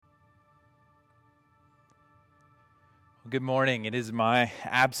Good morning. It is my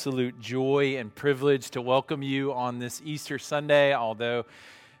absolute joy and privilege to welcome you on this Easter Sunday, although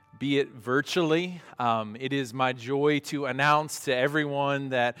be it virtually. It is my joy to announce to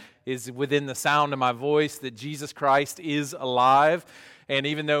everyone that is within the sound of my voice that Jesus Christ is alive. And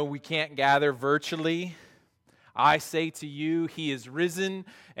even though we can't gather virtually, I say to you, He is risen,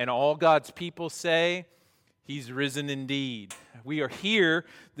 and all God's people say, He's risen indeed. We are here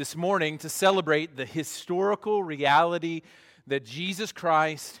this morning to celebrate the historical reality that Jesus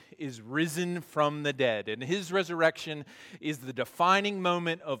Christ is risen from the dead. And His resurrection is the defining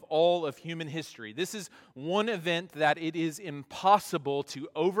moment of all of human history. This is one event that it is impossible to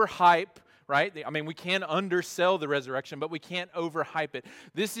overhype, right? I mean, we can undersell the resurrection, but we can't overhype it.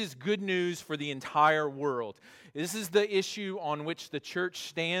 This is good news for the entire world. This is the issue on which the church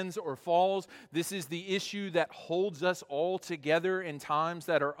stands or falls. This is the issue that holds us all together in times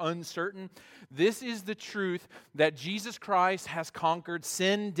that are uncertain. This is the truth that Jesus Christ has conquered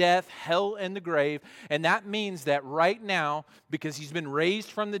sin, death, hell, and the grave. And that means that right now, because He's been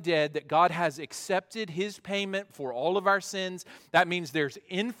raised from the dead, that God has accepted His payment for all of our sins. That means there's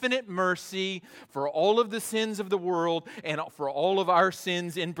infinite mercy for all of the sins of the world and for all of our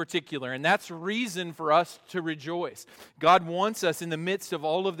sins in particular. And that's reason for us to rejoice. God wants us in the midst of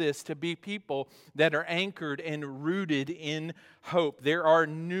all of this to be people that are anchored and rooted in hope. There are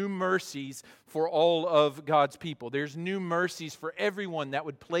new mercies for all of God's people. There's new mercies for everyone that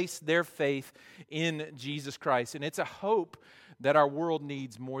would place their faith in Jesus Christ. And it's a hope that our world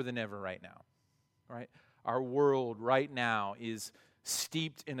needs more than ever right now. Right? Our world right now is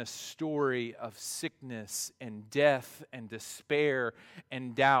steeped in a story of sickness and death and despair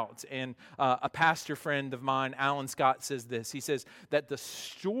and doubt. And a pastor friend of mine, Alan Scott, says this. He says that the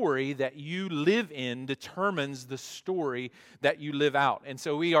story that you live in determines the story that you live out. And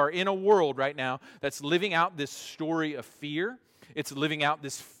so we are in a world right now that's living out this story of fear. It's living out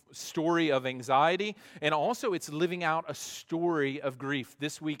this story of anxiety, and also it's living out a story of grief.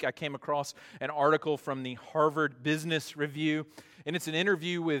 This week I came across an article from the Harvard Business Review, and it's an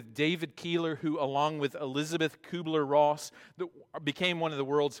interview with David Keeler, who, along with Elizabeth Kubler-Ross, became one of the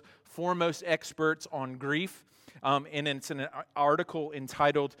world's foremost experts on grief. And it's an article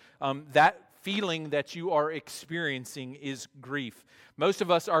entitled, That Feeling That You Are Experiencing is Grief. Most of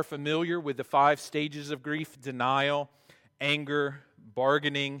us are familiar with the 5 stages of grief: denial, anger,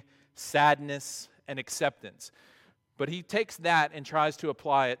 bargaining, sadness, and acceptance. But he takes that and tries to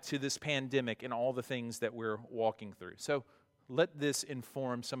apply it to this pandemic and all the things that we're walking through. So let this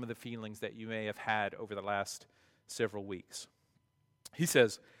inform some of the feelings that you may have had over the last several weeks. He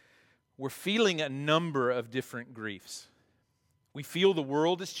says, we're feeling a number of different griefs. We feel the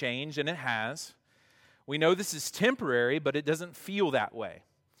world has changed, and it has. We know this is temporary, but it doesn't feel that way.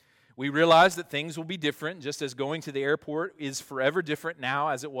 We realize that things will be different, just as going to the airport is forever different now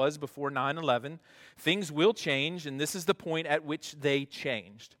as it was before 9/11. Things will change, and this is the point at which they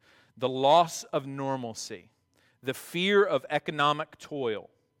changed. The loss of normalcy, the fear of economic toil,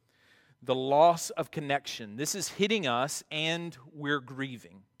 the loss of connection. This is hitting us, and we're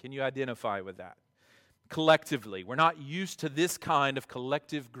grieving. Can you identify with that? Collectively, we're not used to this kind of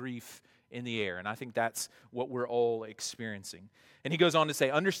collective grief in the air, and I think that's what we're all experiencing. And he goes on to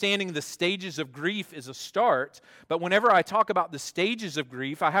say, understanding the stages of grief is a start, but whenever I talk about the stages of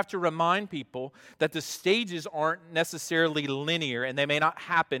grief, I have to remind people that the stages aren't necessarily linear, and they may not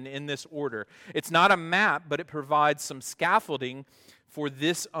happen in this order. It's not a map, but it provides some scaffolding for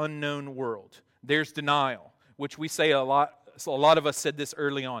this unknown world. There's denial, which we say a lot. So a lot of us said this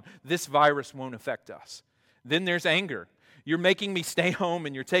early on. This virus won't affect us. Then there's anger. You're making me stay home,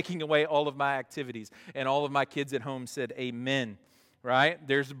 and you're taking away all of my activities. And all of my kids at home said amen, right?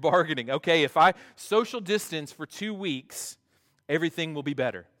 There's bargaining. Okay, if I social distance for 2 weeks, everything will be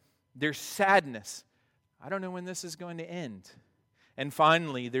better. There's sadness. I don't know when this is going to end. And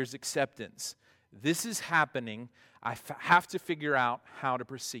finally, there's acceptance. This is happening. I have to figure out how to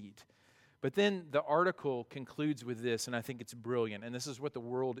proceed. But then the article concludes with this, and I think it's brilliant. And this is what the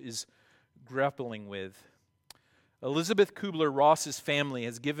world is grappling with. Elizabeth Kubler-Ross's family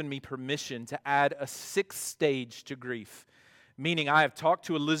has given me permission to add a 6th stage to grief, meaning I have talked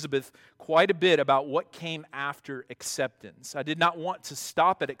to Elizabeth quite a bit about what came after acceptance. I did not want to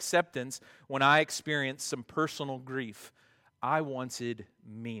stop at acceptance when I experienced some personal grief. I wanted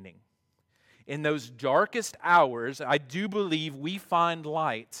meaning. In those darkest hours, I do believe we find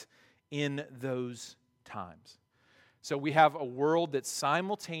light in those times. So we have a world that's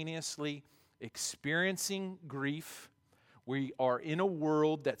simultaneously experiencing grief. We are in a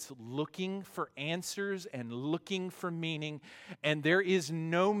world that's looking for answers and looking for meaning, and there is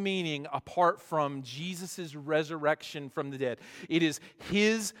no meaning apart from Jesus' resurrection from the dead. It is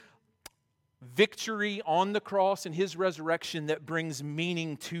His victory on the cross and His resurrection that brings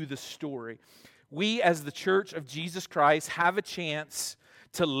meaning to the story. We, as the Church of Jesus Christ, have a chance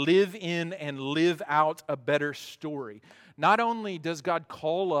to live in and live out a better story. Not only does God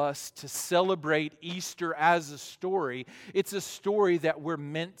call us to celebrate Easter as a story, it's a story that we're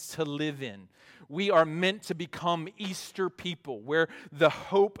meant to live in. We are meant to become Easter people, where the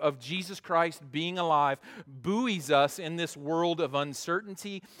hope of Jesus Christ being alive buoys us in this world of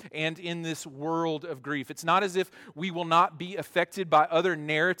uncertainty and in this world of grief. It's not as if we will not be affected by other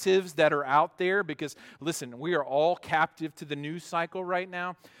narratives that are out there, because, listen, we are all captive to the news cycle right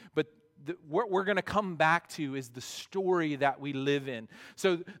now, but what we're going to come back to is the story that we live in.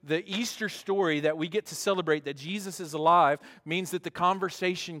 So the Easter story that we get to celebrate, that Jesus is alive, means that the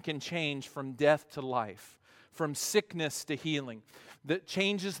conversation can change from death to life, from sickness to healing. That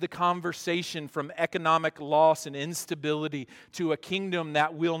changes the conversation from economic loss and instability to a kingdom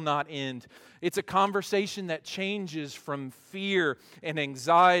that will not end. It's a conversation that changes from fear and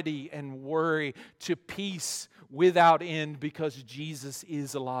anxiety and worry to peace without end, because Jesus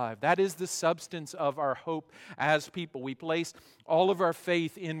is alive. That is the substance of our hope as people. We place all of our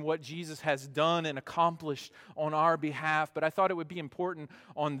faith in what Jesus has done and accomplished on our behalf. But I thought it would be important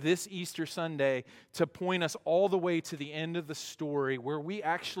on this Easter Sunday to point us all the way to the end of the story, where we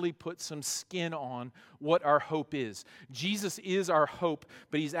actually put some skin on what our hope is. Jesus is our hope,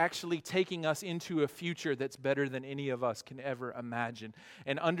 but He's actually taking us into a future that's better than any of us can ever imagine.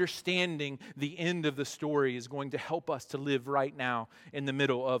 And understanding the end of the story is going to help us to live right now in the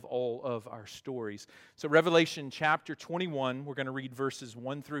middle of all of our stories. So Revelation chapter 21, we're going to read verses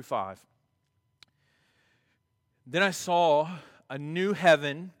 1 through 5. Then I saw a new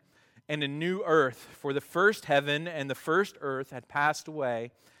heaven and a new earth, for the first heaven and the first earth had passed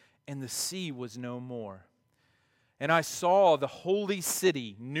away, and the sea was no more. And I saw the holy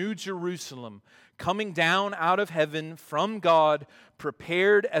city, New Jerusalem, coming down out of heaven from God,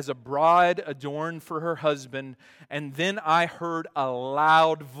 prepared as a bride adorned for her husband. And then I heard a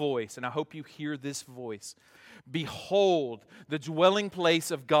loud voice, and I hope you hear this voice. Behold, the dwelling place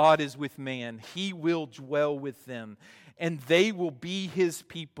of God is with man. He will dwell with them, and they will be His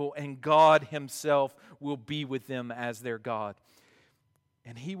people, and God Himself will be with them as their God.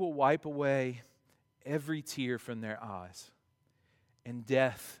 And He will wipe away every tear from their eyes, and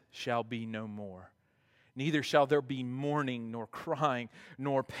death shall be no more. Neither shall there be mourning, nor crying,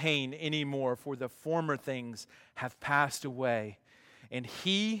 nor pain anymore, for the former things have passed away. And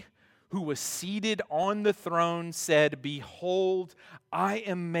He who was seated on the throne said, Behold, I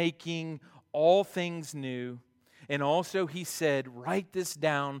am making all things new. And also He said, Write this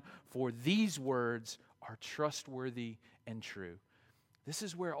down, for these words are trustworthy and true. This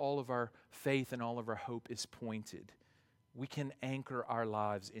is where all of our faith and all of our hope is pointed. We can anchor our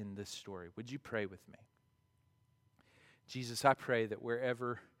lives in this story. Would you pray with me? Jesus, I pray that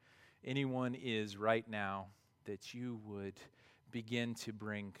wherever anyone is right now, that You would begin to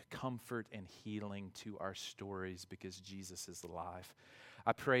bring comfort and healing to our stories, because Jesus is alive.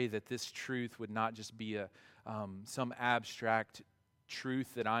 I pray that this truth would not just be some abstract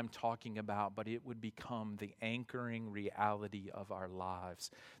truth that I'm talking about, but it would become the anchoring reality of our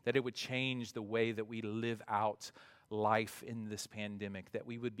lives, that it would change the way that we live out life in this pandemic, that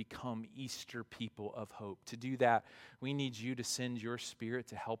we would become Easter people of hope. To do that, we need You to send Your Spirit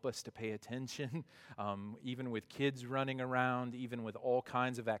to help us to pay attention, even with kids running around, even with all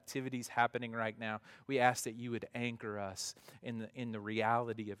kinds of activities happening right now. We ask that You would anchor us in the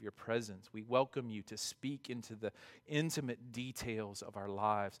reality of Your presence. We welcome You to speak into the intimate details of our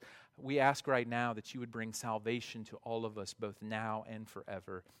lives. We ask right now that You would bring salvation to all of us, both now and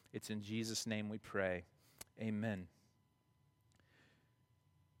forever. It's in Jesus' name we pray. Amen.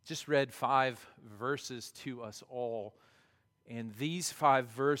 Just read 5 verses to us all, and these 5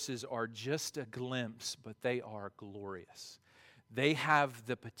 verses are just a glimpse, but they are glorious. They have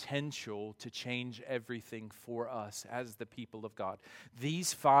the potential to change everything for us as the people of God.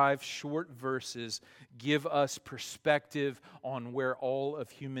 These 5 short verses give us perspective on where all of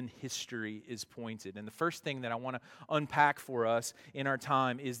human history is pointed. And the first thing that I want to unpack for us in our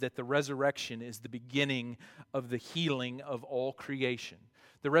time is that the resurrection is the beginning of the healing of all creation.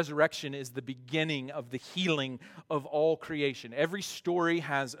 The resurrection is the beginning of the healing of all creation. Every story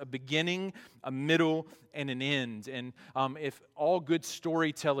has a beginning, a middle, and an end. And if all good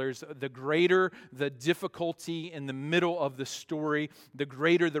storytellers, the greater the difficulty in the middle of the story, the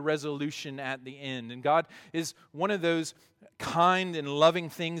greater the resolution at the end. And God is one of those kind and loving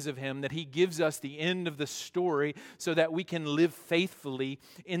things of Him, that He gives us the end of the story so that we can live faithfully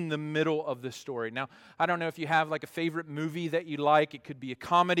in the middle of the story. Now, I don't know if you have like a favorite movie that you like. It could be a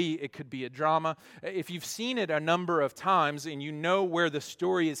comedy, it could be a drama. If you've seen it a number of times and you know where the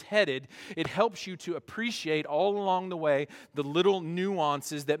story is headed, it helps you to appreciate all along the way the little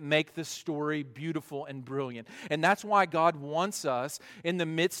nuances that make the story beautiful and brilliant. And that's why God wants us in the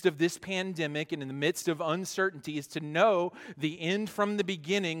midst of this pandemic and in the midst of uncertainty is to know the end from the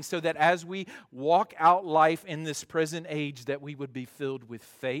beginning, so that as we walk out life in this present age, that we would be filled with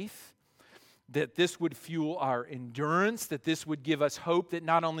faith, that this would fuel our endurance, that this would give us hope that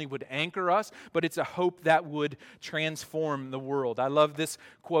not only would anchor us, but it's a hope that would transform the world. I love this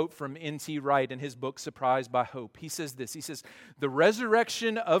quote from N.T. Wright in his book, Surprised by Hope. He says this, he says, "The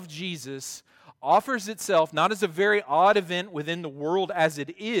resurrection of Jesus offers itself not as a very odd event within the world as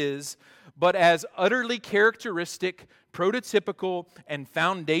it is, but as utterly characteristic, prototypical, and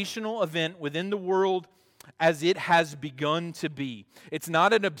foundational event within the world as it has begun to be. It's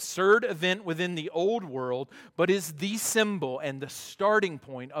not an absurd event within the old world, but is the symbol and the starting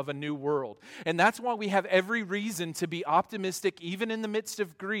point of a new world." And that's why we have every reason to be optimistic, even in the midst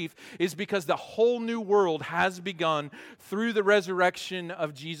of grief, is because the whole new world has begun through the resurrection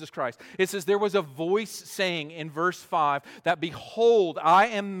of Jesus Christ. It says, there was a voice saying in verse 5 that, "Behold, I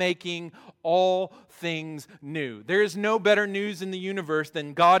am making all things new." There is no better news in the universe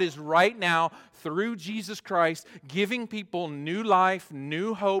than God is right now, through Jesus Christ, giving people new life,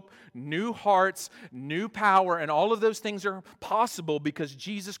 new hope, new hearts, new power, and all of those things are possible because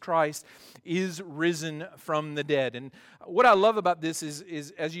Jesus Christ is risen from the dead. And what I love about this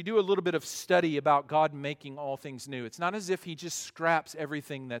is as you do a little bit of study about God making all things new, it's not as if He just scraps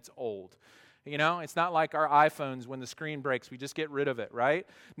everything that's old. You know, it's not like our iPhones, when the screen breaks, we just get rid of it, right?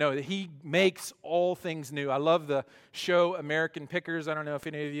 No, He makes all things new. I love the show American Pickers. I don't know if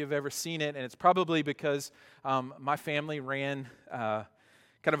any of you have ever seen it, and it's probably because my family ran kind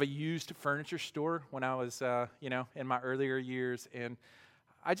of a used furniture store when I was, in my earlier years, and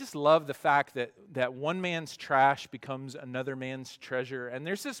I just love the fact that one man's trash becomes another man's treasure. And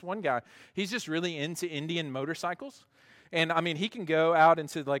there's this one guy, he's just really into Indian motorcycles. And I mean, he can go out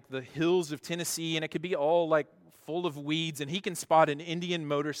into like the hills of Tennessee, and it could be all like full of weeds, and he can spot an Indian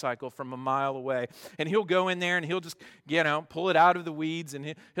motorcycle from a mile away. And he'll go in there and he'll just, pull it out of the weeds,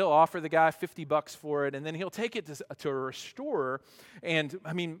 and he'll offer the guy $50 for it, and then he'll take it to a restorer. And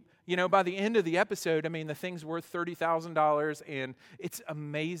I mean, by the end of the episode, the thing's worth $30,000, and it's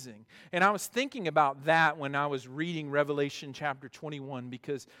amazing. And I was thinking about that when I was reading Revelation chapter 21,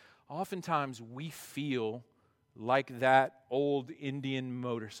 because oftentimes we feel like that old Indian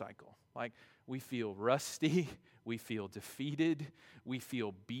motorcycle. Like, we feel rusty, we feel defeated, we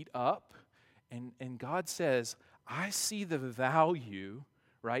feel beat up. And God says, I see the value,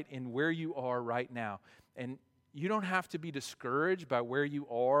 right, in where you are right now. And you don't have to be discouraged by where you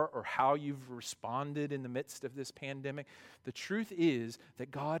are or how you've responded in the midst of this pandemic. The truth is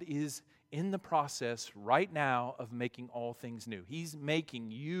that God is in the process right now of making all things new. He's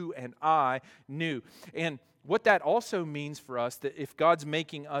making you and I new. And what that also means for us, that if God's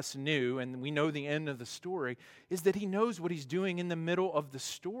making us new, and we know the end of the story, is that He knows what He's doing in the middle of the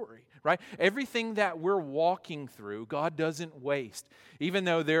story, right? Everything that we're walking through, God doesn't waste. Even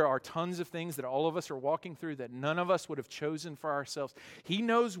though there are tons of things that all of us are walking through that none of us would have chosen for ourselves, He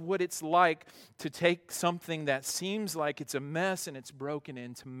knows what it's like to take something that seems like it's a mess and it's broken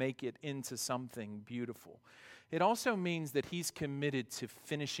and to make it into something beautiful. It also means that He's committed to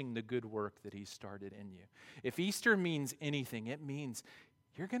finishing the good work that He started in you. If Easter means anything, it means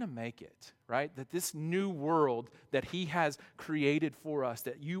you're going to make it, right? That this new world that He has created for us,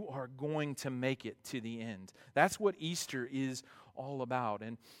 that you are going to make it to the end. That's what Easter is all about.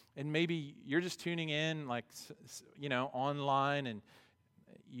 And maybe you're just tuning in, online, and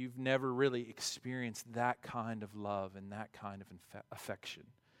you've never really experienced that kind of love and that kind of affection.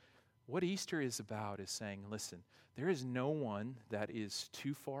 What Easter is about is saying, listen, there is no one that is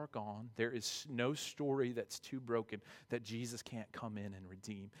too far gone. There is no story that's too broken that Jesus can't come in and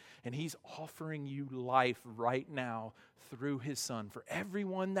redeem. And He's offering you life right now through His Son. For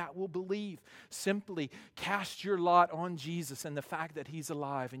everyone that will believe, simply cast your lot on Jesus and the fact that He's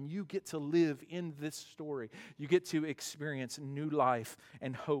alive, and you get to live in this story. You get to experience new life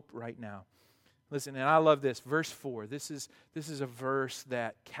and hope right now. Listen, and I love this. Verse 4, this is a verse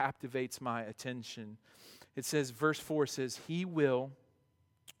that captivates my attention. It says, verse 4 says, He will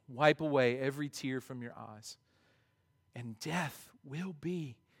wipe away every tear from your eyes, and death will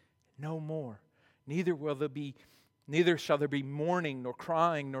be no more. Neither will there be Neither shall there be mourning, nor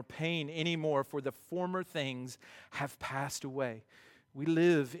crying, nor pain anymore, for the former things have passed away. We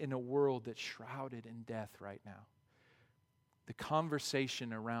live in a world that's shrouded in death right now. The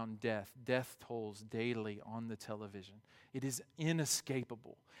conversation around death tolls daily on the television. It is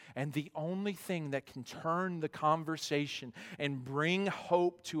inescapable. And the only thing that can turn the conversation and bring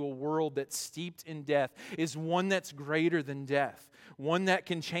hope to a world that's steeped in death is one that's greater than death. One that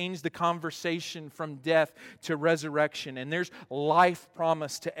can change the conversation from death to resurrection. And there's life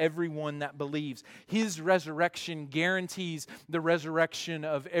promised to everyone that believes. His resurrection guarantees the resurrection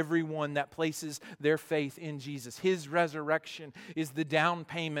of everyone that places their faith in Jesus. His resurrection is the down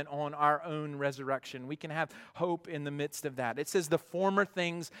payment on our own resurrection. We can have hope in the midst of that. It says the former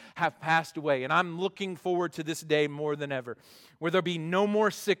things have passed away. And I'm looking forward to this day more than ever, where there'll be no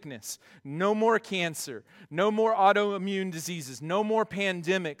more sickness, no more cancer, no more autoimmune diseases, no more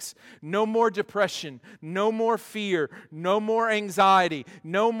pandemics, no more depression, no more fear, no more anxiety,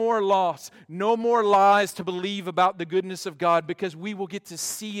 no more loss, no more lies to believe about the goodness of God, because we will get to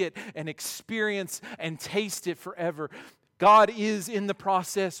see it and experience and taste it forever. God is in the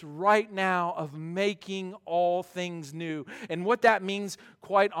process right now of making all things new. And what that means,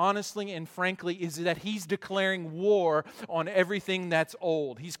 quite honestly and frankly, is that He's declaring war on everything that's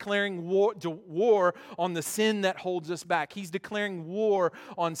old. He's declaring war on the sin that holds us back. He's declaring war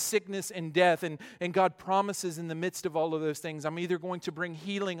on sickness and death. And God promises in the midst of all of those things, I'm either going to bring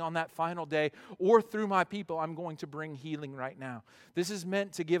healing on that final day, or through my people, I'm going to bring healing right now. This is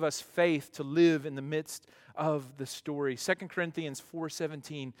meant to give us faith to live in the midst of the story. 2 Corinthians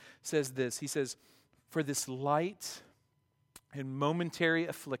 4:17 says this. He says, "For this light and momentary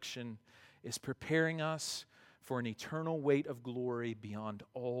affliction is preparing us for an eternal weight of glory beyond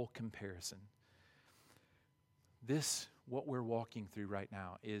all comparison." This, what we're walking through right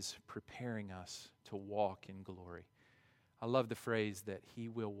now, is preparing us to walk in glory. I love the phrase that He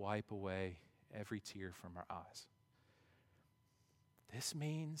will wipe away every tear from our eyes. This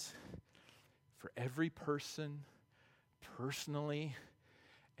means for every person, personally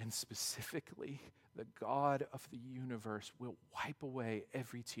and specifically, the God of the universe will wipe away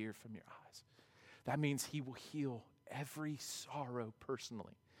every tear from your eyes. That means He will heal every sorrow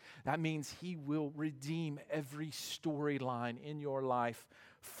personally. That means He will redeem every storyline in your life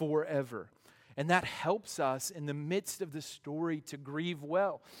forever. And that helps us in the midst of the story to grieve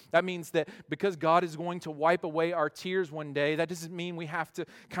well. That means that because God is going to wipe away our tears one day, that doesn't mean we have to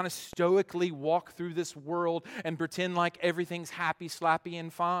kind of stoically walk through this world and pretend like everything's happy, slappy,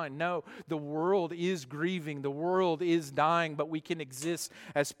 and fine. No, the world is grieving. The world is dying, but we can exist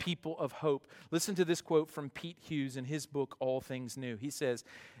as people of hope. Listen to this quote from Pete Hughes in his book, All Things New. He says,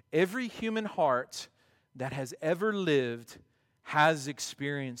 "Every human heart that has ever lived has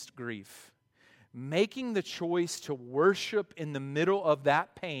experienced grief. Making the choice to worship in the middle of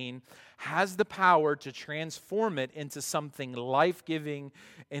that pain has the power to transform it into something life-giving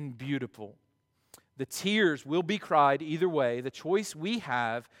and beautiful. The tears will be cried either way. The choice we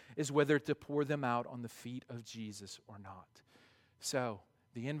have is whether to pour them out on the feet of Jesus or not." So,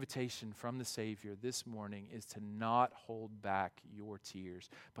 the invitation from the Savior this morning is to not hold back your tears,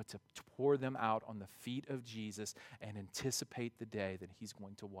 but to pour them out on the feet of Jesus and anticipate the day that He's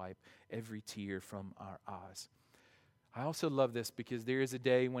going to wipe every tear from our eyes. I also love this because there is a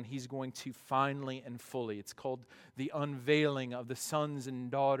day when He's going to finally and fully, it's called the unveiling of the sons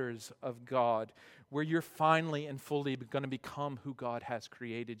and daughters of God, where you're finally and fully going to become who God has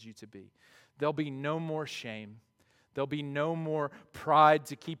created you to be. There'll be no more shame. There'll be no more pride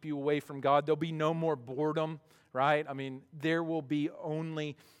to keep you away from God. There'll be no more boredom, right? I mean, there will be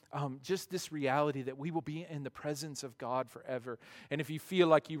only just this reality that we will be in the presence of God forever. And if you feel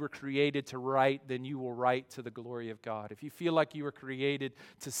like you were created to write, then you will write to the glory of God. If you feel like you were created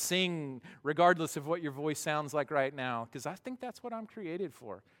to sing, regardless of what your voice sounds like right now, because I think that's what I'm created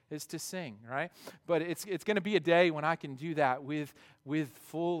for, is to sing, right? But it's going to be a day when I can do that with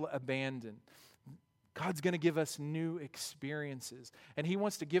full abandon. God's going to give us new experiences. And He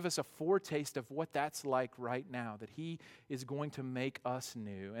wants to give us a foretaste of what that's like right now, that He is going to make us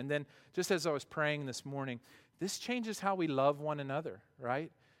new. And then, just as I was praying this morning, this changes how we love one another, right?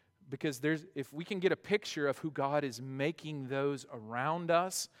 Because if we can get a picture of who God is making those around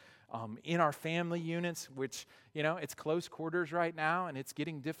us, in our family units, which, it's close quarters right now and it's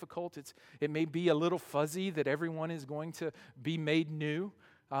getting difficult. It may be a little fuzzy that everyone is going to be made new.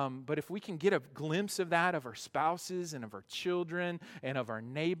 But if we can get a glimpse of that, of our spouses and of our children and of our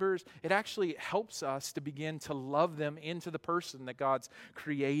neighbors, it actually helps us to begin to love them into the person that God's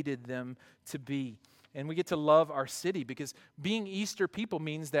created them to be. And we get to love our city, because being Easter people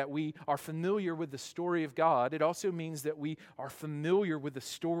means that we are familiar with the story of God. It also means that we are familiar with the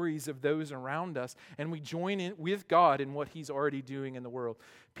stories of those around us, and we join in with God in what He's already doing in the world.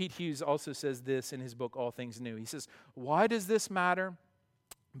 Pete Hughes also says this in his book, All Things New. He says, "Why does this matter?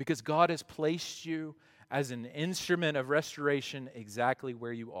 Because God has placed you as an instrument of restoration exactly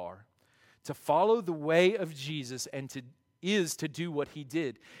where you are. To follow the way of Jesus is to do what He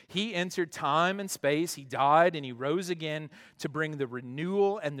did. He entered time and space. He died and He rose again to bring the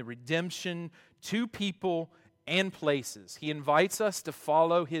renewal and the redemption to people and places. He invites us to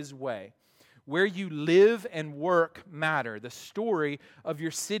follow His way. Where you live and work matter. The story of your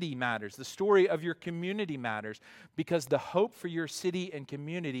city matters. The story of your community matters, because the hope for your city and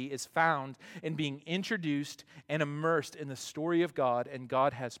community is found in being introduced and immersed in the story of God, and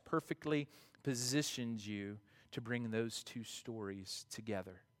God has perfectly positioned you to bring those two stories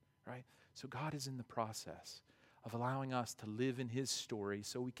together, right? So God is in the process of allowing us to live in His story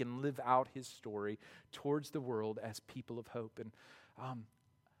so we can live out His story towards the world as people of hope. And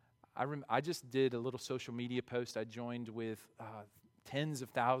I just did a little social media post. I joined with tens of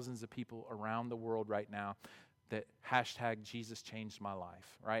thousands of people around the world right now that hashtag Jesus changed my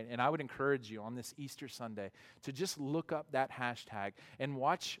life, right? And I would encourage you on this Easter Sunday to just look up that hashtag and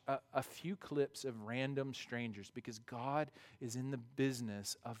watch a few clips of random strangers, because God is in the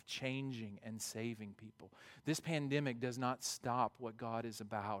business of changing and saving people. This pandemic does not stop what God is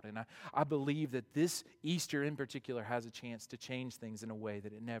about. And I believe that this Easter in particular has a chance to change things in a way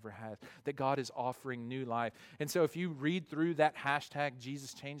that it never has, that God is offering new life. And so if you read through that hashtag,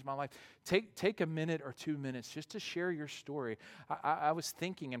 Jesus changed my life, take a minute or 2 minutes just to share your story. I was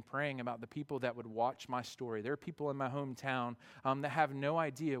thinking and praying about the people that would watch my story. There are people in my hometown that have no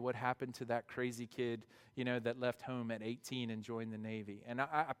idea what happened to that crazy kid, that left home at 18 and joined the Navy. And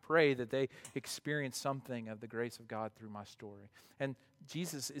I pray that they experience something of the grace of God through my story. And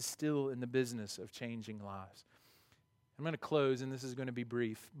Jesus is still in the business of changing lives. I'm going to close, and this is going to be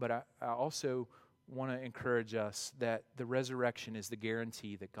brief, but I also want to encourage us that the resurrection is the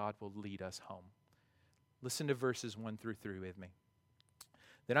guarantee that God will lead us home. Listen to verses 1 through 3 with me.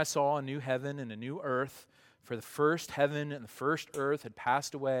 Then I saw a new heaven and a new earth, for the first heaven and the first earth had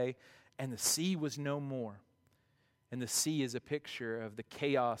passed away, and the sea was no more. And the sea is a picture of the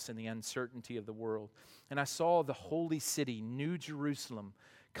chaos and the uncertainty of the world. And I saw the holy city, New Jerusalem,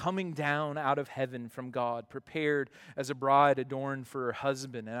 coming down out of heaven from God, prepared as a bride adorned for her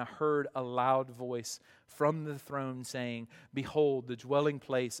husband. And I heard a loud voice from the throne saying, "Behold, the dwelling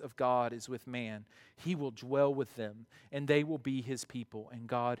place of God is with man. He will dwell with them, and they will be His people, and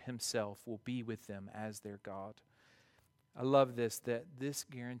God Himself will be with them as their God." I love this, that this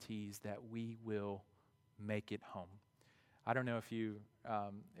guarantees that we will make it home. I don't know if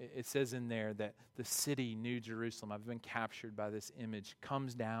it says in there that the city, New Jerusalem, I've been captured by this image,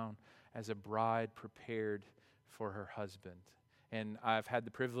 comes down as a bride prepared for her husband. And I've had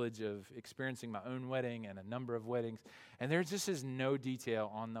the privilege of experiencing my own wedding and a number of weddings, and there just is no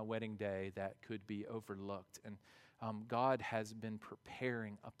detail on the wedding day that could be overlooked. And God has been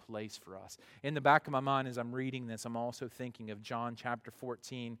preparing a place for us. In the back of my mind as I'm reading this, I'm also thinking of John chapter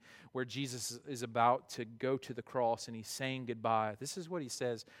 14, where Jesus is about to go to the cross and He's saying goodbye. This is what He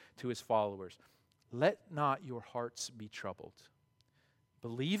says to His followers: "Let not your hearts be troubled.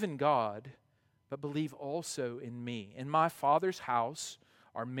 Believe in God, but believe also in me. In my Father's house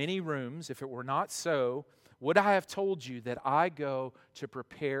are many rooms. If it were not so, would I have told you that I go to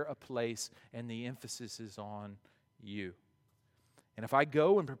prepare a place?" And the emphasis is on you. "And if I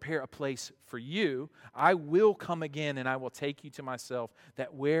go and prepare a place for you, I will come again and I will take you to myself,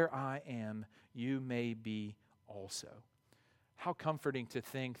 that where I am, you may be also." How comforting to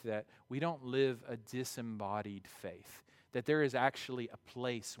think that we don't live a disembodied faith, that there is actually a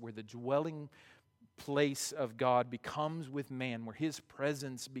place where the dwelling place of God becomes with man, where His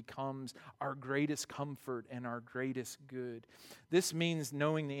presence becomes our greatest comfort and our greatest good. This means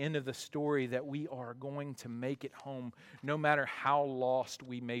knowing the end of the story, that we are going to make it home, no matter how lost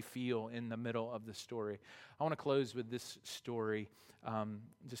we may feel in the middle of the story. I want to close with this story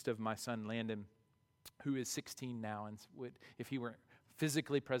just of my son Landon, who is 16 now, and if he were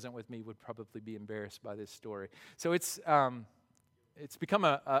physically present with me, would probably be embarrassed by this story. So it's become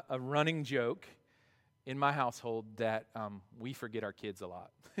a running joke in my household that we forget our kids a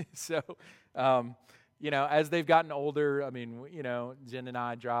lot. So, as they've gotten older, Jen and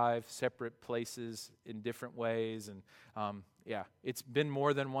I drive separate places in different ways. And it's been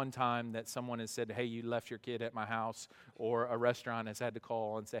more than one time that someone has said, "Hey, you left your kid at my house," or a restaurant has had to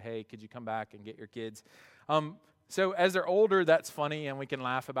call and say, "Hey, could you come back and get your kids?" So as they're older, that's funny, and we can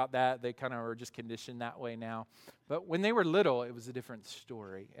laugh about that. They kind of are just conditioned that way now. But when they were little, it was a different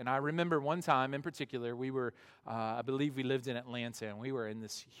story. And I remember one time in particular, we were, I believe we lived in Atlanta, and we were in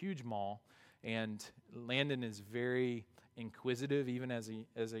this huge mall. And Landon is very inquisitive, even as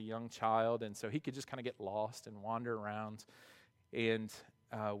a young child, and so he could just kind of get lost and wander around. And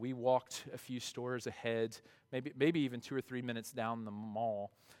we walked a few stores ahead, maybe even 2 or 3 minutes down the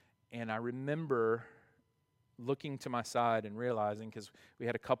mall, and I remember looking to my side and realizing, because we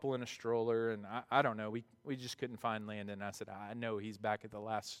had a couple in a stroller, and I don't know, we just couldn't find Landon. I said, I know he's back at the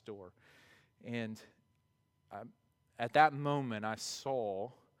last store. And at that moment, I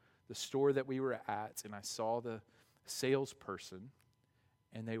saw the store that we were at, and I saw the salesperson,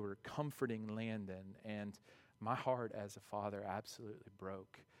 and they were comforting Landon, and my heart as a father absolutely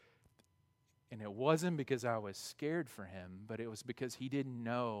broke. And it wasn't because I was scared for him, but it was because he didn't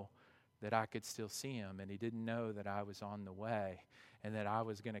know that I could still see him, and he didn't know that I was on the way and that I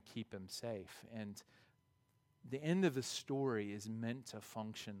was going to keep him safe. And the end of the story is meant to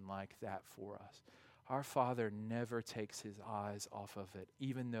function like that for us. Our Father never takes his eyes off of it,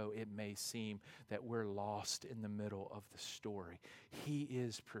 even though it may seem that we're lost in the middle of the story. He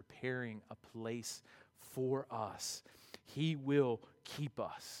is preparing a place for us. He will keep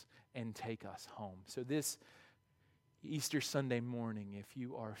us and take us home. So this Easter Sunday morning, if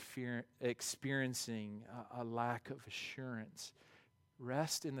you are experiencing a lack of assurance,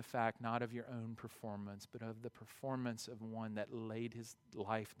 rest in the fact not of your own performance, but of the performance of one that laid his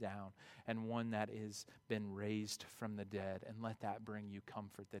life down and one that has been raised from the dead. And let that bring you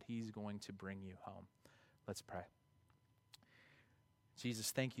comfort that he's going to bring you home. Let's pray. Jesus,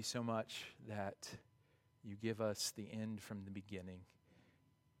 thank you so much that you give us the end from the beginning.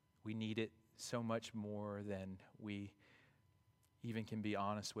 We need it so much more than we even can be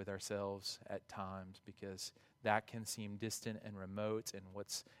honest with ourselves at times, because that can seem distant and remote, and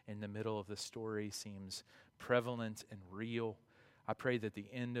what's in the middle of the story seems prevalent and real. I pray that the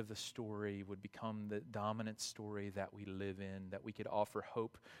end of the story would become the dominant story that we live in, that we could offer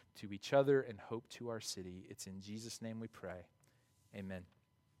hope to each other and hope to our city. It's in Jesus' name we pray. Amen.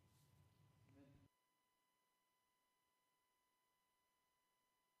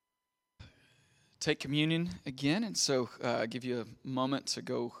 Take communion again, and so I'll give you a moment to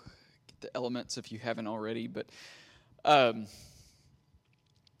go get the elements if you haven't already, but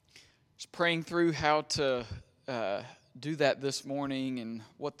just praying through how to do that this morning and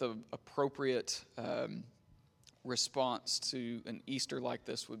what the appropriate response to an Easter like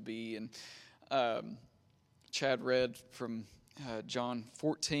this would be. And Chad read from John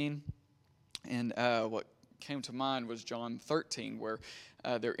 14, and what came to mind was John 13, where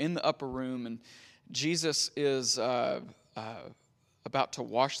they're in the upper room, and Jesus is about to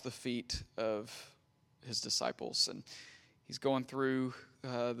wash the feet of his disciples, and he's going through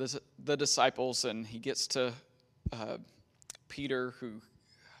the disciples, and he gets to Peter, who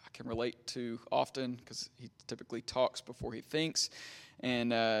I can relate to often because he typically talks before he thinks,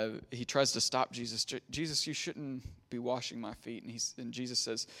 and he tries to stop Jesus. Jesus, you shouldn't be washing my feet, and Jesus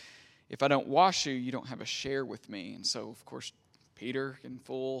says, if I don't wash you, you don't have a share with me. And so, of course, Peter, in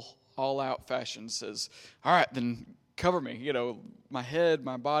full all-out fashion, says, all right, then cover me, my head,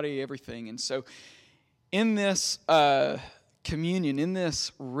 my body, everything. And so in this communion, in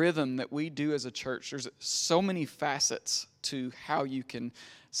this rhythm that we do as a church, there's so many facets to how you can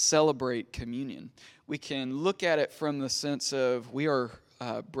celebrate communion. We can look at it from the sense of we are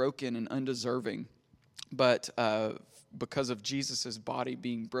broken and undeserving, but because of Jesus' body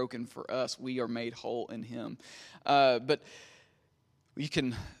being broken for us, we are made whole in him. But you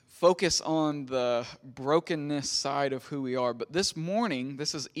can focus on the brokenness side of who we are. But this morning,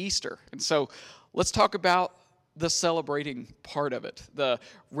 this is Easter. And so let's talk about the celebrating part of it. The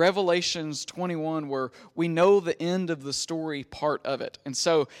Revelations 21, where we know the end of the story part of it. And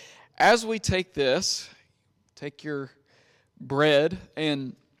so as we take this, take your bread,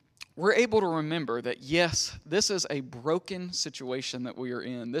 and we're able to remember that, yes, this is a broken situation that we are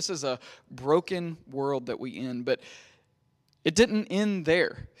in. This is a broken world that we in, but it didn't end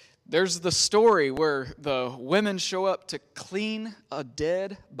there. There's the story where the women show up to clean a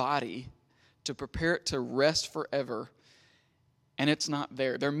dead body to prepare it to rest forever, and it's not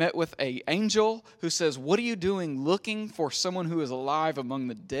there. They're met with an angel who says, what are you doing looking for someone who is alive among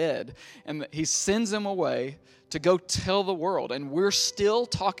the dead? And he sends them away to go tell the world. And we're still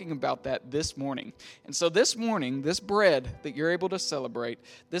talking about that this morning. And so this morning, this bread that you're able to celebrate,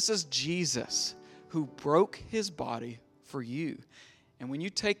 this is Jesus who broke his body for you. And when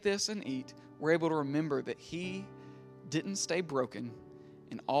you take this and eat, we're able to remember that he didn't stay broken,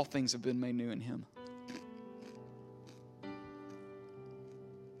 and all things have been made new in him.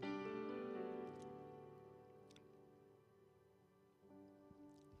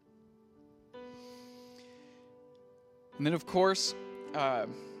 And then, of course,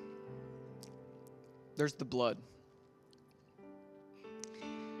 there's the blood.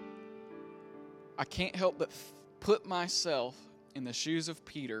 I can't help but put myself in the shoes of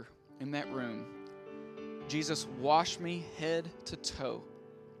Peter in that room. Jesus washed me head to toe.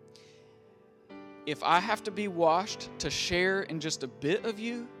 If I have to be washed to share in just a bit of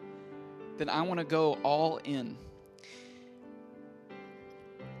you, then I want to go all in.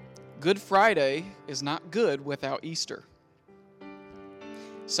 Good Friday is not good without Easter.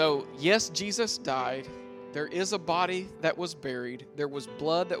 So, yes, Jesus died. There is a body that was buried. There was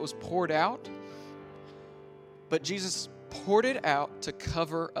blood that was poured out. But Jesus poured it out to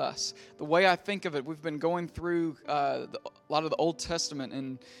cover us. The way I think of it, we've been going through a lot of the Old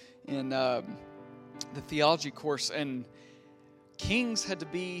Testament in the theology course, and kings had to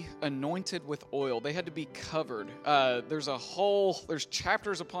be anointed with oil. They had to be covered. There's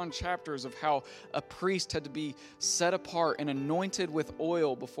chapters upon chapters of how a priest had to be set apart and anointed with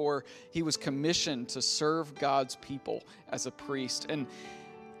oil before he was commissioned to serve God's people as a priest. And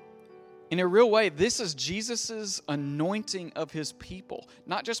in a real way, this is Jesus' anointing of his people.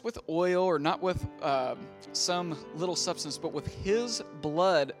 Not just with oil or not with some little substance, but with his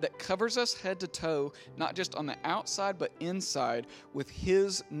blood that covers us head to toe, not just on the outside, but inside, with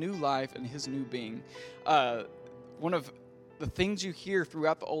his new life and his new being. One of the things you hear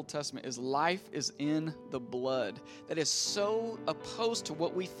throughout the Old Testament is life is in the blood. That is so opposed to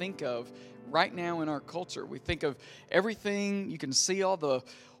what we think of right now in our culture. We think of everything, you can see all the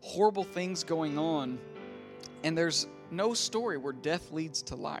horrible things going on, and there's no story where death leads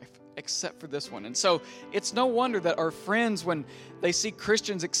to life except for this one. And so it's no wonder that our friends, when they see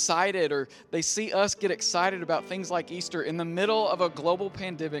Christians excited or they see us get excited about things like Easter in the middle of a global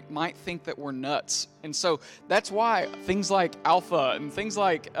pandemic, might think that we're nuts. And so that's why things like Alpha and things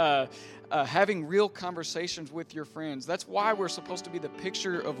like having real conversations with your friends, that's why we're supposed to be the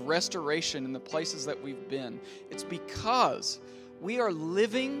picture of restoration in the places that we've been. It's because we are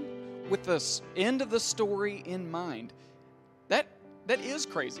living with the end of the story in mind. That is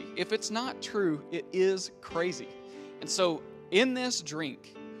crazy. If it's not true, it is crazy. And so in this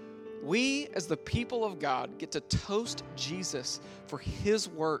drink, we as the people of God get to toast Jesus for his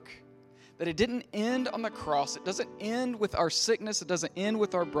work. That it didn't end on the cross. It doesn't end with our sickness. It doesn't end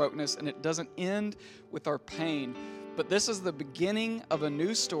with our brokenness. And it doesn't end with our pain. But this is the beginning of a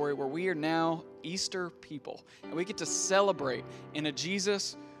new story where we are now Easter people. And we get to celebrate in a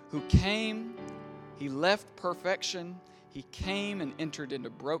Jesus who came, he left perfection, he came and entered into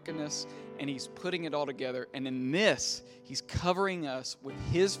brokenness, and he's putting it all together. And in this, he's covering us with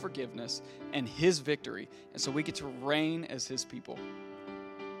his forgiveness and his victory. And so we get to reign as his people.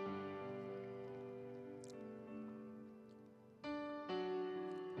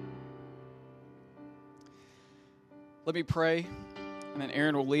 Let me pray, and then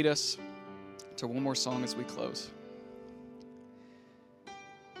Aaron will lead us to one more song as we close.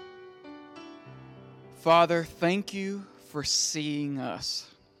 Father, thank you for seeing us.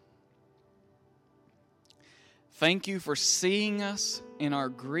 Thank you for seeing us in our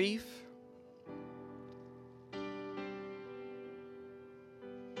grief.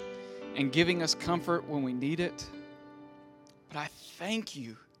 And giving us comfort when we need it. But I thank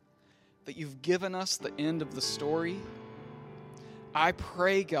you that you've given us the end of the story. I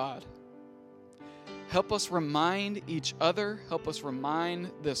pray, God, help us remind each other, help us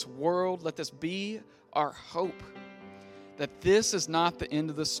remind this world, let this be our hope, that this is not the end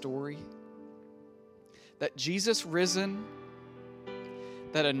of the story, that Jesus risen,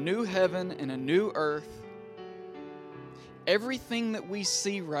 that a new heaven and a new earth, everything that we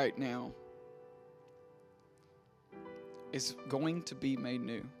see right now is going to be made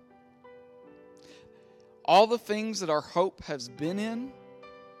new. All the things that our hope has been in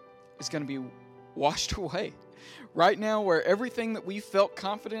is going to be washed away. Right now, where everything that we felt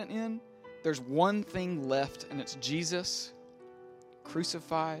confident in, there's one thing left, and it's Jesus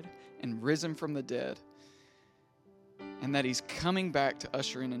crucified and risen from the dead, and that he's coming back to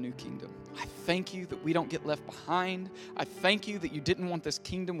usher in a new kingdom. I thank you that we don't get left behind. I thank you that you didn't want this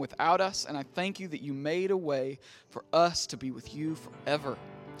kingdom without us, and I thank you that you made a way for us to be with you forever.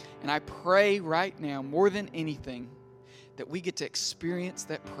 And I pray right now, more than anything, that we get to experience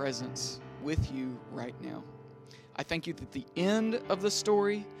that presence with you right now. I thank you that the end of the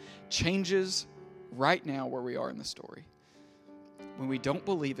story changes right now where we are in the story. When we don't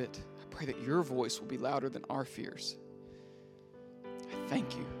believe it, I pray that your voice will be louder than our fears. I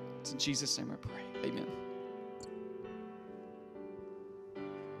thank you. It's in Jesus' name I pray. Amen.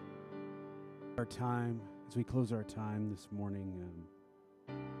 Our time, as we close our time this morning,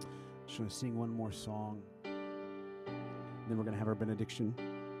 just want to sing one more song. then we're going to have our benediction.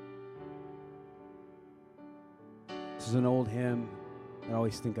 This is an old hymn I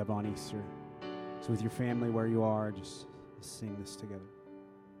always think of on Easter. So with your family where you are, just sing this together.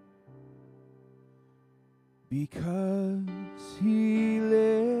 Because he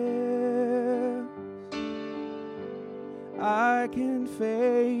lives, I can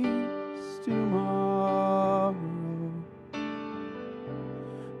face tomorrow.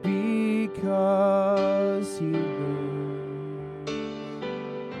 Because he lives,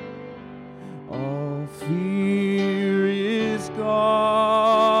 all fear is gone.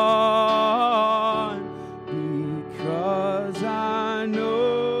 Because I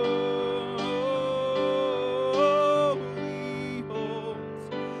know he holds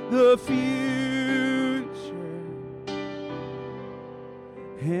the future,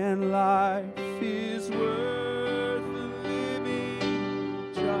 and life is worth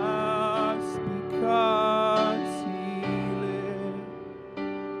living just because he lives.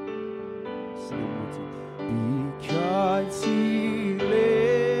 Because he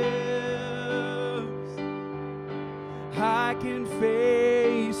lives, I can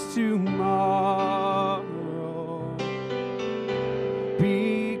face tomorrow.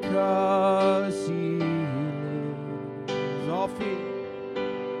 Because he lives,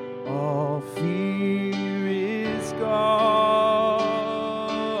 all fear is gone.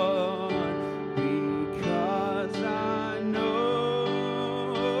 Because I know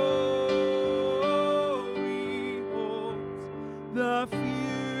he holds the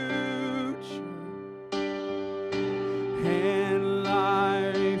future, and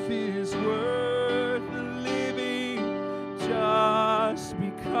life is worth living just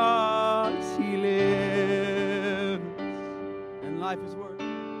because he lives. And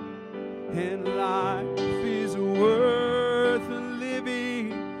life is worth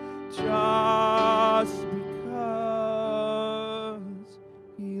living just because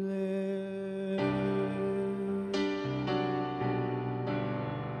he lives.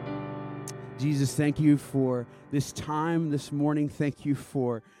 Jesus, thank you for this time this morning. Thank you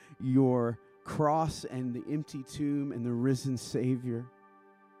for your cross and the empty tomb and the risen Savior.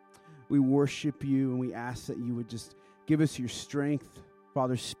 We worship you and we ask that you would just give us your strength.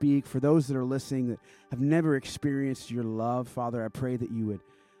 Father, speak. For those that are listening that have never experienced your love, Father, I pray that you would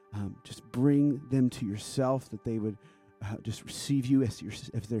just bring them to yourself, that they would just receive you as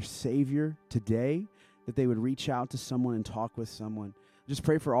their Savior today, that they would reach out to someone and talk with someone. Just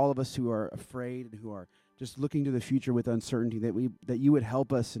pray for all of us who are afraid and who are just looking to the future with uncertainty, that you would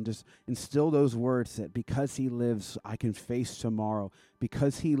help us and just instill those words that because he lives, I can face tomorrow.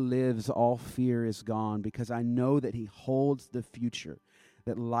 Because he lives, all fear is gone. Because I know that he holds the future,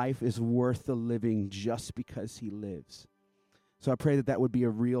 that life is worth the living just because he lives. So I pray that would be a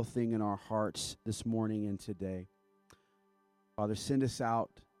real thing in our hearts this morning and today. Father, send us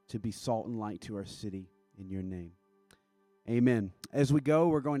out to be salt and light to our city in your name. Amen. As we go,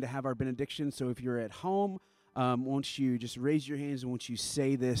 we're going to have our benediction. So if you're at home, won't you just raise your hands and won't you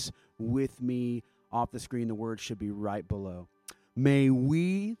say this with me off the screen? The word should be right below. May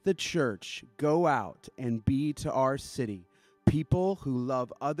we, the church, go out and be to our city people who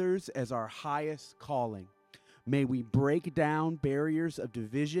love others as our highest calling. May we break down barriers of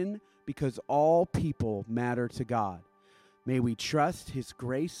division because all people matter to God. May we trust his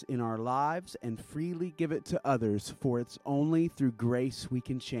grace in our lives and freely give it to others, for it's only through grace we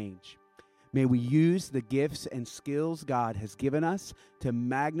can change. May we use the gifts and skills God has given us to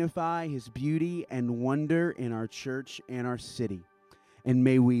magnify his beauty and wonder in our church and our city. And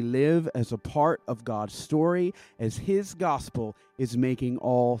may we live as a part of God's story as his gospel is making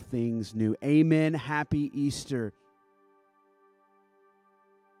all things new. Amen. Happy Easter.